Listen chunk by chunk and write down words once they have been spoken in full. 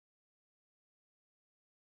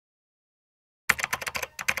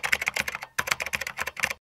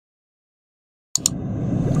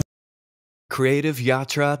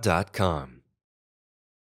CreativeYatra.com.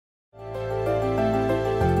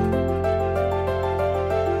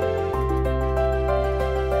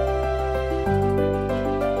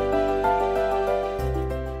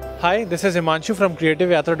 Hi, this is Himanshu from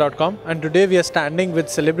CreativeYatra.com, and today we are standing with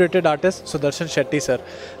celebrated artist Sudarshan Shetty sir.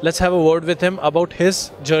 Let's have a word with him about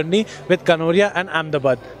his journey with Kanoria and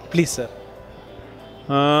Ahmedabad. Please sir.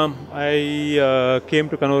 I came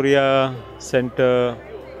to Kanoria Centre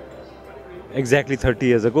exactly 30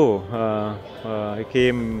 years ago. I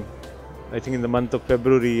came, I think, in the month of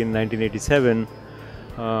February in 1987.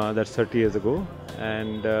 That's 30 years ago.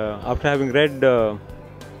 And after having read an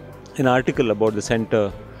article about the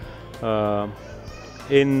centre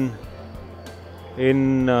in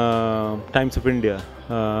Times of India,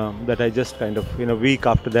 that I just kind of, a week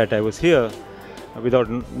after that I was here without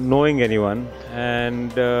knowing anyone,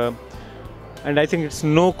 and I think it's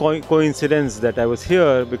no coincidence that I was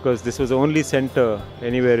here, because this was the only centre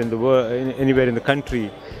anywhere in the world, anywhere in the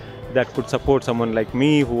country, that could support someone like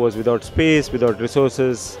me, who was without space, without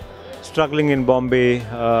resources, struggling in Bombay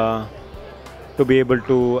to be able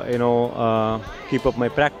to keep up my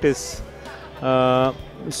practice.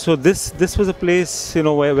 So this was a place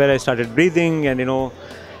where I started breathing, and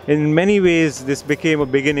in many ways this became a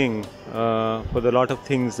beginning for the lot of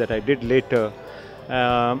things that I did later.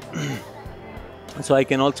 So I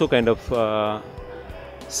can also kind of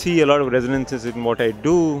see a lot of resonances in what I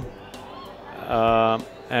do,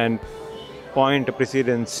 and point a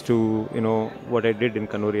precedence to what I did in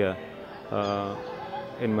Kanoria.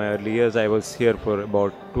 In my early years, I was here for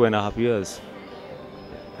about 2.5 years.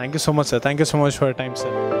 Thank you so much sir. Thank you so much for your time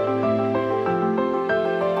sir.